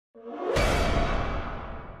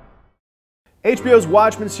HBO's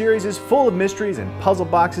Watchmen series is full of mysteries and puzzle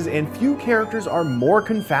boxes, and few characters are more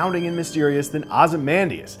confounding and mysterious than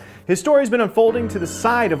Ozymandias. His story's been unfolding to the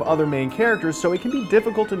side of other main characters, so it can be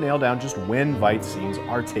difficult to nail down just when Veidt's scenes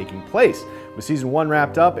are taking place. With season 1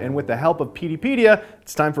 wrapped up, and with the help of PDpedia,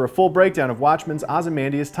 it's time for a full breakdown of Watchmen's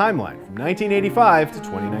Ozymandias timeline from 1985 to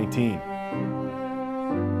 2019.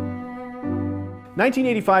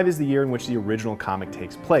 1985 is the year in which the original comic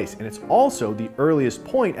takes place, and it's also the earliest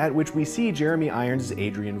point at which we see Jeremy Irons'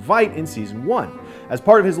 Adrian Veidt in season 1. As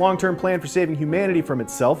part of his long-term plan for saving humanity from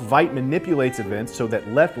itself, Veidt manipulates events so that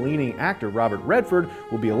left-leaning actor Robert Redford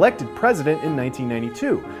will be elected president in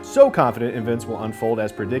 1992. So confident events will unfold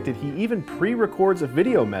as predicted, he even pre-records a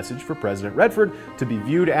video message for President Redford to be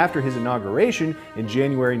viewed after his inauguration in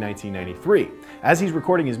January 1993. As he's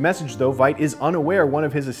recording his message, though, Veidt is unaware one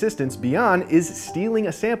of his assistants, Beyond, is stealing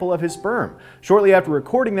a sample of his sperm. Shortly after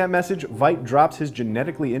recording that message, Veidt drops his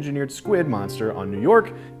genetically engineered squid monster on New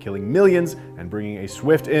York, killing millions and bringing a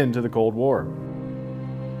swift end to the Cold War.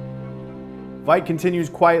 Veidt continues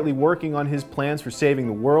quietly working on his plans for saving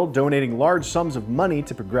the world, donating large sums of money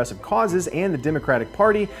to progressive causes and the Democratic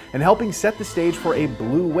Party, and helping set the stage for a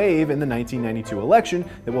blue wave in the 1992 election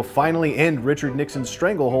that will finally end Richard Nixon's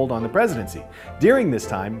stranglehold on the presidency. During this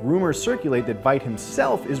time, rumors circulate that Veidt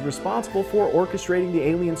himself is responsible for orchestrating the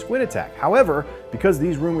alien squid attack. However, because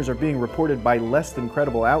these rumors are being reported by less than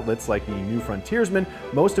credible outlets like the New Frontiersman,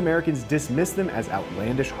 most Americans dismiss them as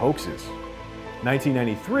outlandish hoaxes.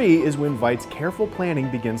 1993 is when Veidt's careful planning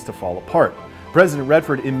begins to fall apart. President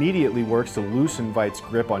Redford immediately works to loosen Veidt's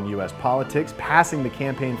grip on U.S. politics, passing the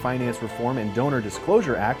Campaign Finance Reform and Donor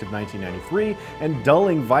Disclosure Act of 1993 and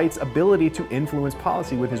dulling Veidt's ability to influence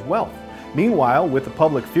policy with his wealth. Meanwhile, with the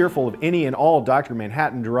public fearful of any and all Dr.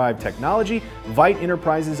 Manhattan-derived technology, Veidt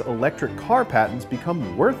Enterprises' electric car patents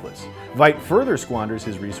become worthless. Veidt further squanders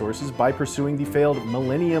his resources by pursuing the failed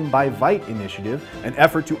Millennium by Veidt initiative, an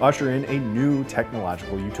effort to usher in a new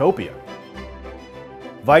technological utopia.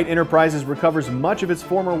 Veidt Enterprises recovers much of its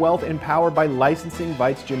former wealth and power by licensing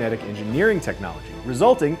Veidt's genetic engineering technology,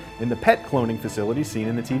 resulting in the pet cloning facility seen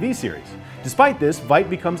in the TV series. Despite this,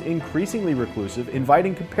 Veidt becomes increasingly reclusive,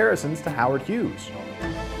 inviting comparisons to Howard Hughes.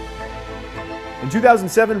 In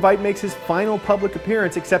 2007, Veidt makes his final public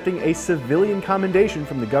appearance, accepting a civilian commendation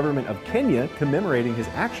from the government of Kenya commemorating his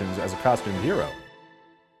actions as a costume hero.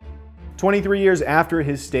 23 years after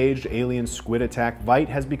his staged alien squid attack, Veidt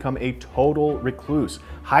has become a total recluse,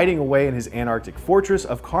 hiding away in his Antarctic fortress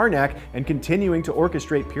of Karnak and continuing to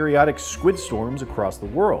orchestrate periodic squid storms across the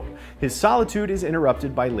world. His solitude is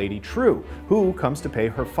interrupted by Lady True, who comes to pay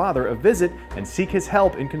her father a visit and seek his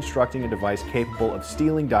help in constructing a device capable of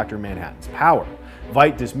stealing Dr. Manhattan's power.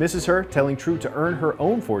 Veidt dismisses her, telling True to earn her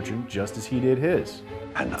own fortune just as he did his.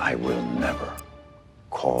 And I will never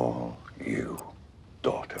call you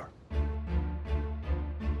daughter.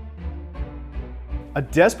 A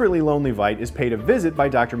desperately lonely Veidt is paid a visit by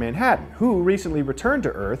Dr. Manhattan, who recently returned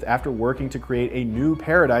to Earth after working to create a new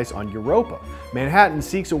paradise on Europa. Manhattan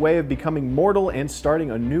seeks a way of becoming mortal and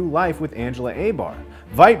starting a new life with Angela Abar.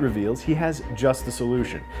 Veidt reveals he has just the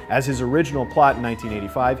solution, as his original plot in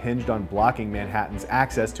 1985 hinged on blocking Manhattan's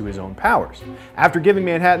access to his own powers. After giving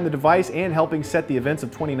Manhattan the device and helping set the events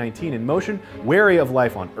of 2019 in motion, wary of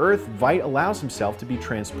life on Earth, Veidt allows himself to be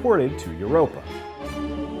transported to Europa.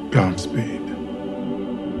 Godspeed.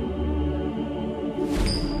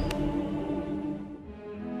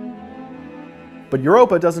 But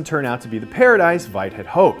Europa doesn't turn out to be the paradise Veidt had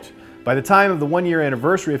hoped. By the time of the one-year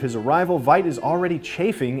anniversary of his arrival, Veidt is already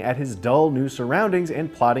chafing at his dull new surroundings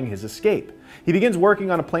and plotting his escape. He begins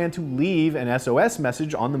working on a plan to leave an SOS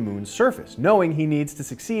message on the moon's surface, knowing he needs to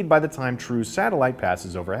succeed by the time True's satellite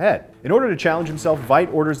passes overhead. In order to challenge himself,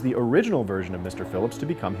 Veidt orders the original version of Mr. Phillips to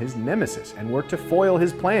become his nemesis and work to foil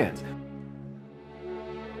his plans.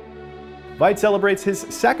 Veidt celebrates his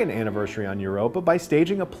second anniversary on Europa by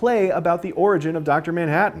staging a play about the origin of Dr.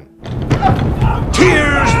 Manhattan.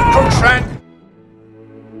 Tears, Crookshank!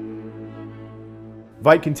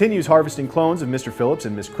 Veidt continues harvesting clones of Mr. Phillips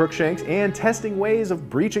and Miss Crookshanks and testing ways of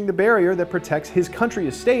breaching the barrier that protects his country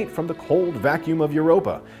estate from the cold vacuum of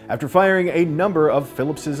Europa. After firing a number of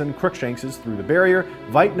Phillipses and Crookshankses through the barrier,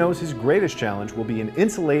 Veidt knows his greatest challenge will be in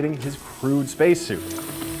insulating his crude spacesuit.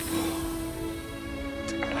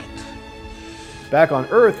 Back on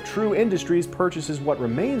Earth, True Industries purchases what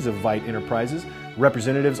remains of Veidt Enterprises.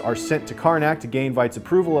 Representatives are sent to Karnak to gain Veidt's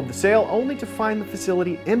approval of the sale, only to find the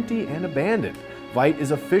facility empty and abandoned. Veidt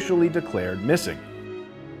is officially declared missing.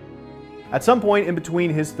 At some point in between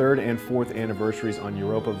his third and fourth anniversaries on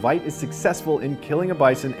Europa, Veidt is successful in killing a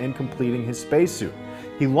bison and completing his spacesuit.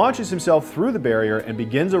 He launches himself through the barrier and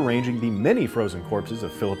begins arranging the many frozen corpses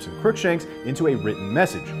of Phillips and Crookshanks into a written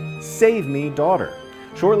message: "Save me, daughter."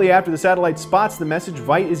 Shortly after the satellite spots the message,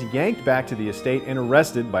 Veidt is yanked back to the estate and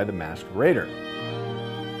arrested by the masked raider.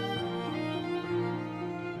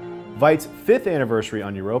 Veidt's 5th anniversary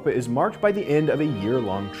on Europa is marked by the end of a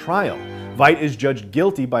year-long trial. Veidt is judged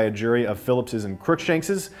guilty by a jury of Phillipses and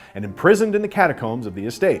Crookshankses and imprisoned in the catacombs of the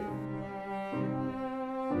estate.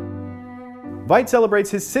 Veidt celebrates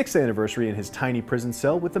his 6th anniversary in his tiny prison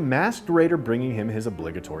cell with the masked raider bringing him his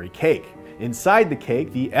obligatory cake. Inside the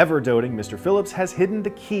cake, the ever-doting Mr. Phillips has hidden the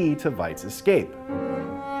key to Veidt's escape.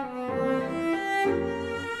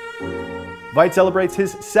 Veidt celebrates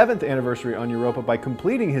his 7th anniversary on Europa by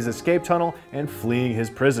completing his escape tunnel and fleeing his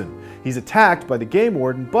prison. He's attacked by the game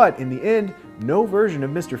warden, but in the end, no version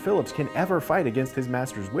of Mr. Phillips can ever fight against his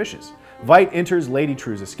master's wishes. Veidt enters Lady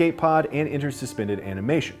True's escape pod and enters suspended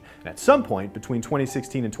animation. And at some point between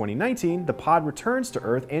 2016 and 2019, the pod returns to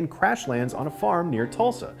Earth and crash lands on a farm near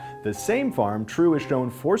Tulsa, the same farm True is shown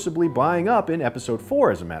forcibly buying up in episode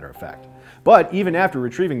 4, as a matter of fact. But even after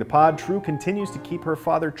retrieving the pod, True continues to keep her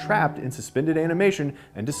father trapped in suspended animation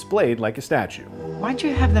and displayed like a statue. Why'd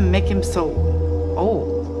you have them make him so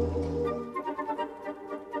old?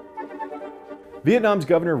 Vietnam's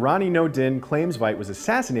Governor Ronnie No Dinh claims Veidt was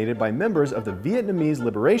assassinated by members of the Vietnamese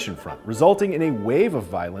Liberation Front, resulting in a wave of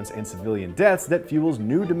violence and civilian deaths that fuels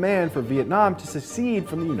new demand for Vietnam to secede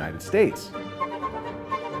from the United States.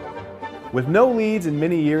 With no leads in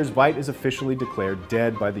many years, Veidt is officially declared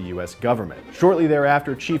dead by the US government. Shortly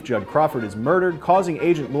thereafter, Chief Judd Crawford is murdered, causing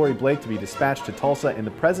Agent Lori Blake to be dispatched to Tulsa and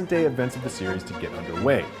the present-day events of the series to get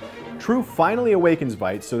underway. True finally awakens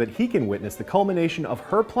Veidt so that he can witness the culmination of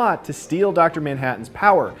her plot to steal Dr. Manhattan's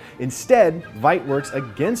power. Instead, Veidt works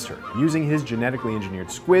against her, using his genetically engineered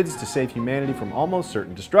squids to save humanity from almost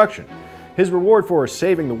certain destruction. His reward for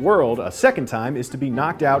saving the world a second time is to be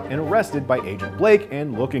knocked out and arrested by Agent Blake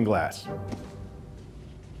and Looking-Glass.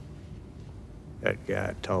 That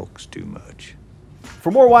guy talks too much.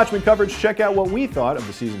 For more Watchmen coverage, check out what we thought of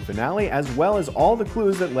the season finale, as well as all the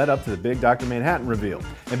clues that led up to the big Dr. Manhattan reveal.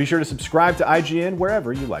 And be sure to subscribe to IGN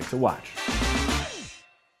wherever you like to watch.